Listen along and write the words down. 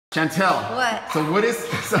Chantel. What?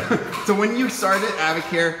 So when you started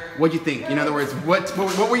Yzaguirre, what'd you think? In other words,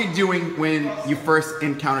 what were you doing when you first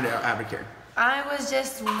encountered Yzaguirre? I was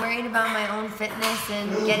just worried about my own fitness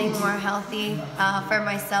and getting more healthy for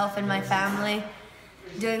myself and my family.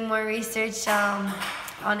 Doing more research on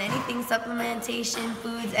anything, supplementation,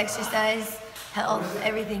 foods, exercise, health,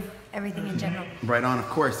 everything in general. Right on, of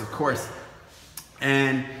course.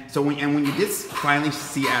 And so when you did finally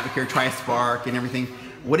see Yzaguirre, try a spark and everything,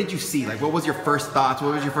 what did you see? Like, what was your first thoughts?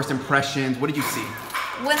 What was your first impressions? What did you see?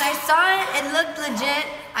 When I saw it looked legit.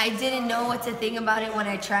 I didn't know what to think about it when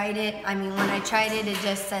I tried it. I mean, when I tried it, it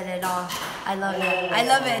just said it all. I love it.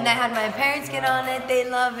 And I had my parents get on it. They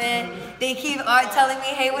love it. They keep telling me,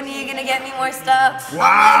 hey, when are you going to get me more stuff? Wow.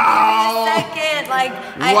 I'm like, give me a second. Like,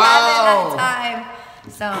 I haven't had time.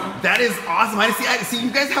 So that is awesome. I see you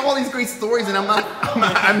guys have all these great stories, and I'm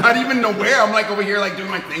not even aware. I'm like over here like doing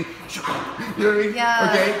my thing. You know what I mean? Yeah.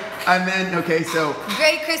 Okay. And then so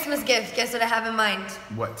great Christmas gift. Guess what I have in mind?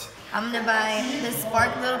 What? I'm gonna buy the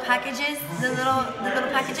Spark little packages, the little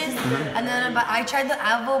packages, and then I tried the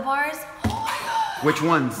Avo bars. Which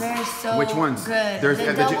ones? They're so Which ones? good. There's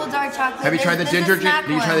the double dark chocolate. Have you tried the ginger? Did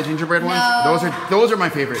you try the gingerbread ones? No. Those are my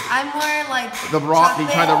favorite. I'm more like the raw. Chocolate.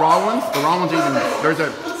 Did you try the raw ones? The raw ones are even.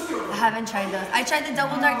 I haven't tried those. I tried the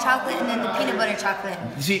double dark chocolate and then the peanut butter chocolate.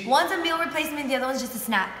 See, one's a meal replacement, the other one's just a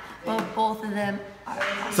snack. Both of them are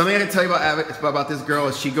awesome. Something I can tell you about this girl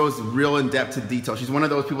is she goes real in depth to detail. She's one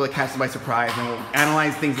of those people that catches by surprise and will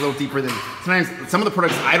analyze things a little deeper than sometimes some of the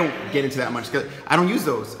products I don't get into that much because I don't use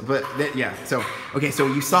those. But yeah, so okay, so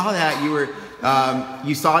you saw that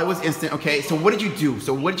you saw it was instant. Okay, so what did you do?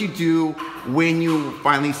 So what did you do when you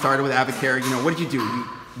finally started with Yzaguirre? You know, what did you do?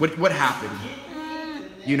 What happened?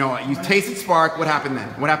 You know, you tasted Spark. What happened then?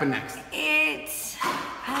 What happened next?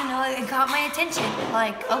 I don't know. It got my attention.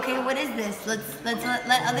 Like, okay, what is this? Let's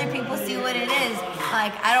let other people see what it is.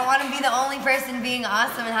 Like, I don't want to be the only person being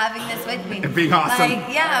awesome and having this with me. Being awesome.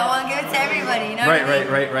 Like, yeah, I want to give it to everybody. You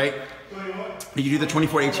know Right. Did you do the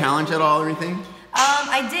 24-day challenge at all or anything?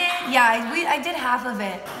 I did. Yeah, I did half of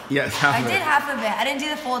it. Yes, half of it. I did half of it. I didn't do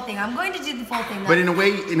the full thing. I'm going to do the full thing though. But in a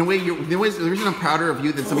way, the reason I'm prouder of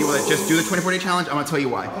you than some people that just do the 24-day challenge, I'm gonna tell you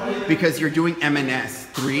why. Because you're doing M.N.S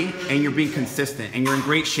 3 and you're being consistent and you're in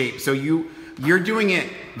great shape. So you're doing it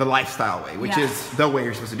the lifestyle way, which is the way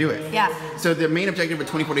you're supposed to do it. Yeah. So the main objective of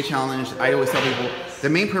a 24-day challenge, I always tell people, the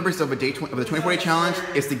main purpose of the 24-day challenge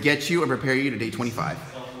is to get you and prepare you to day 25.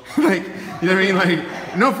 Like, you know what I mean?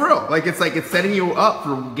 Like, no, for real. Like, it's setting you up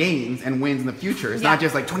for gains and wins in the future. It's not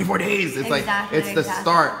just like 24 days. It's it's the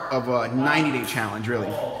start of a 90-day challenge,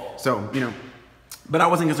 really. So, you know, but I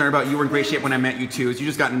wasn't concerned about you were in great shape when I met you too. So you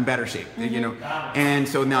just got in better shape, you know. And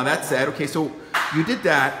so now that said, okay, so you did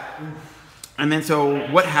that. And then so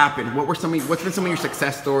what happened? What's been some of your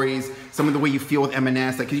success stories? Some of the way you feel with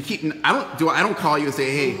M.N.S. Like, 'cause you keep, I don't call you and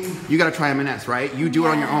say, hey, you got to try M.N.S, right? You do it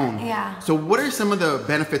on your own. Yeah. So what are some of the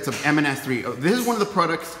benefits of M.N.S 3? This is one of the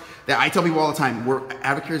products that I tell people all the time, where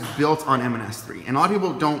Yzaguirre is built on M.N.S 3. And a lot of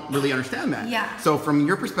people don't really understand that. Yeah. So from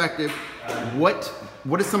your perspective, what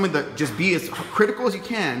is some of the, just be as critical as you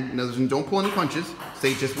can, don't pull any punches,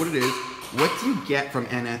 say just what it is. What do you get from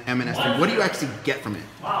M.N.S 3? What do you actually get from it?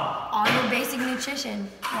 All your basic nutrition,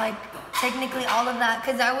 like technically all of that.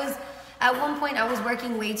 Because at one point I was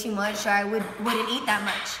working way too much, so I wouldn't eat that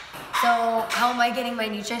much. So how am I getting my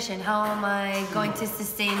nutrition? How am I going to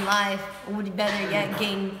sustain life? Would better yet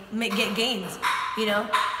get gains, you know?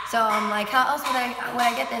 So I'm like, how else would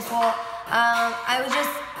I get this? Well,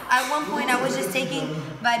 at one point I was just taking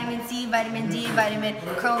vitamin C, vitamin D, vitamin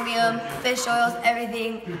chromium, fish oils,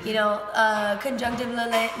 everything, you know, conjunctive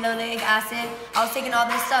linoleic acid. I was taking all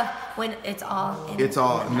this stuff when it's all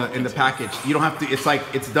in the package. You don't have to, it's like,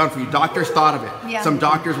 it's done for you. Doctors thought of it. Yeah. Some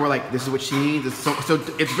doctors were like, this is what she needs. So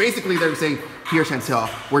it's basically they're saying, here, Shantel,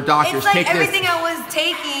 we're doctors, it's like take this. Everything I was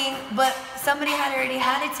taking, but somebody had already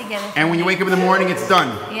had it together. And when you wake up in the morning, it's done.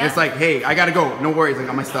 Yeah. It's like, hey, I gotta go. No worries, I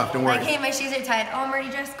got my stuff, don't worry. Like, hey, my shoes are tied. Oh, I'm already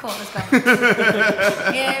dressed. Cool, let's go. You know what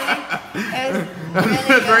I mean? It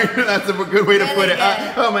was really good. That's a good way to put it.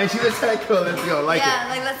 Good. Oh, my shoes are tied. Cool, let's go. Like it. Yeah,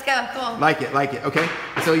 like, let's go. Cool. Like it. Okay.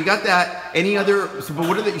 So you got that. Any other? So, but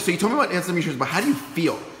what are the? So you told me about instant nutrition, but how do you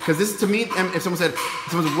feel? Because this is, to me, if someone said,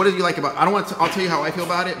 what do you like about? I don't want to. I'll tell you how I feel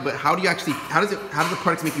about it. But how do you actually? How do the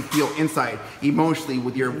products make you feel inside, emotionally,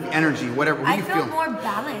 with your energy, whatever? What do you feel? I feel more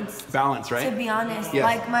balanced. Balanced, right? To be honest, yes.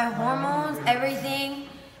 Like my hormones, everything.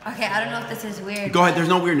 Okay, I don't know if this is weird. Go ahead. There's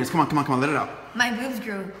no weirdness. Come on. Let it out. My boobs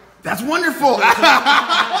grew. That's wonderful. To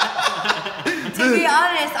be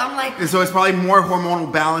honest, I'm like. So it's probably more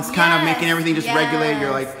hormonal balance, kind of making everything just yes. regulate. You're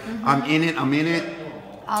like, I'm in it.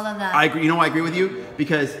 all of that. I agree. You know why I agree with you?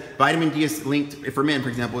 Because vitamin D is linked, for men, for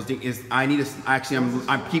example, is I need to, actually,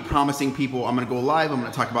 I keep promising people I'm going to go live, I'm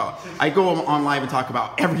going to talk about, I go on live and talk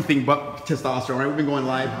about everything but testosterone, right? We've been going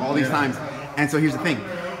live all these times. And so here's the thing.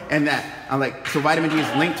 And that, I'm like, so vitamin D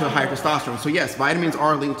is linked to higher testosterone. So yes, vitamins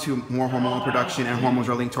are linked to more hormonal production, and hormones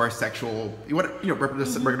are linked to our sexual, reproductive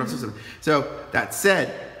system. So that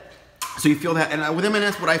said, so you feel that, and with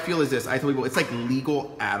M.N.S, what I feel is this. I tell people it's like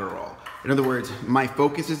legal Adderall. In other words, my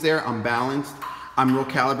focus is there. I'm balanced. I'm real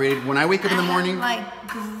calibrated. When I wake up in the morning, like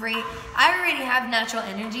great. I already have natural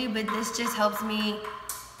energy, but this just helps me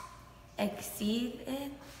exceed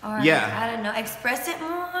it, or I don't know, express it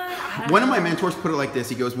more. One of my mentors put it like this.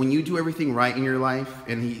 He goes, when you do everything right in your life,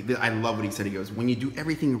 and I love what he said. He goes, when you do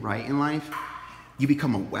everything right in life, you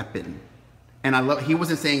become a weapon. And I love. He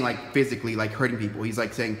wasn't saying like physically, like hurting people. He's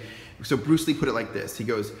like saying. So Bruce Lee put it like this. He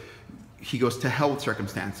goes, to hell with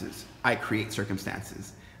circumstances. I create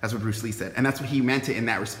circumstances. That's what Bruce Lee said. And that's what he meant it in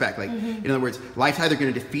that respect. Like, in other words, life's either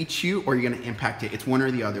going to defeat you or you're going to impact it. It's one or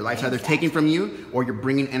the other. Life's either taken from you or you're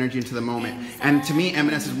bringing energy into the moment. And to me,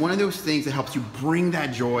 M.N.S is one of those things that helps you bring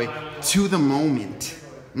that joy to the moment.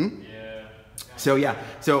 So yeah.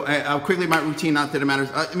 So I'll quickly, my routine, not that it matters.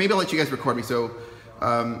 Maybe I'll let you guys record me. So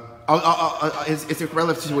it's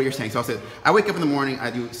relative to what you're saying. So I'll say, I wake up in the morning, I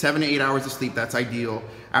do 7 to 8 hours of sleep. That's ideal.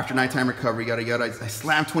 After nighttime recovery, yada yada. I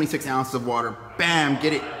slam 26 ounces of water. Bam,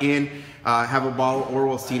 get it in. Have a bottle of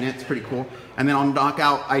oral scene it. It's pretty cool. And then I'll knock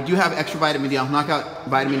out. I do have extra vitamin D. I'll knock out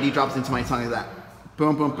vitamin D drops into my tongue like that.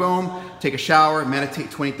 Boom, boom, boom. Take a shower. Meditate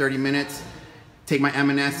 20, 30 minutes. Take my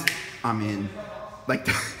M.N.S. I'm in. Like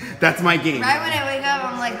that's my game. Right when I wake up,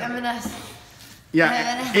 I'm like M.N.S.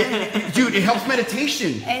 Yeah, dude, it helps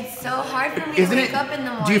meditation. It's so hard for me to wake up in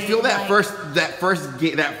the morning. Do you feel that first?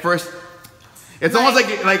 It's almost like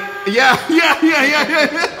yeah.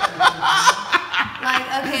 Like,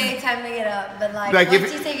 okay, time to get up. But like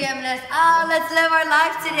once you take your M.N.S, let's live our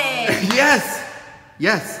life today.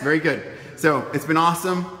 Yes, very good. So it's been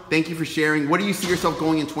awesome. Thank you for sharing. What do you see yourself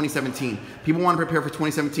going in 2017? People want to prepare for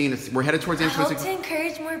 2017. We're headed towards the end of 2016. I hope to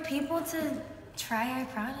encourage more people to try our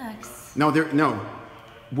products. No,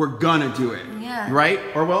 we're gonna do it. Yeah. Right?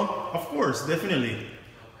 Orwell? Of course, definitely.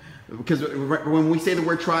 Because when we say the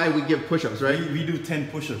word try, we give push-ups, right? We do 10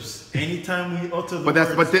 push-ups. Anytime we utter the word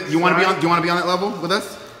you want to be on? Do you want to be on that level with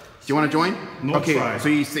us? Do you want to join? No, okay. Try. So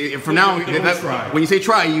you say from now, when you say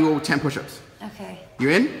try, you owe 10 push-ups. Okay. You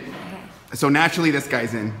in? Okay. So naturally, this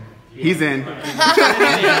guy's in. He's in.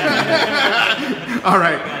 All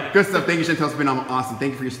right. Good stuff. Thank you, Shantel. It's been awesome.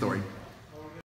 Thank you for your story.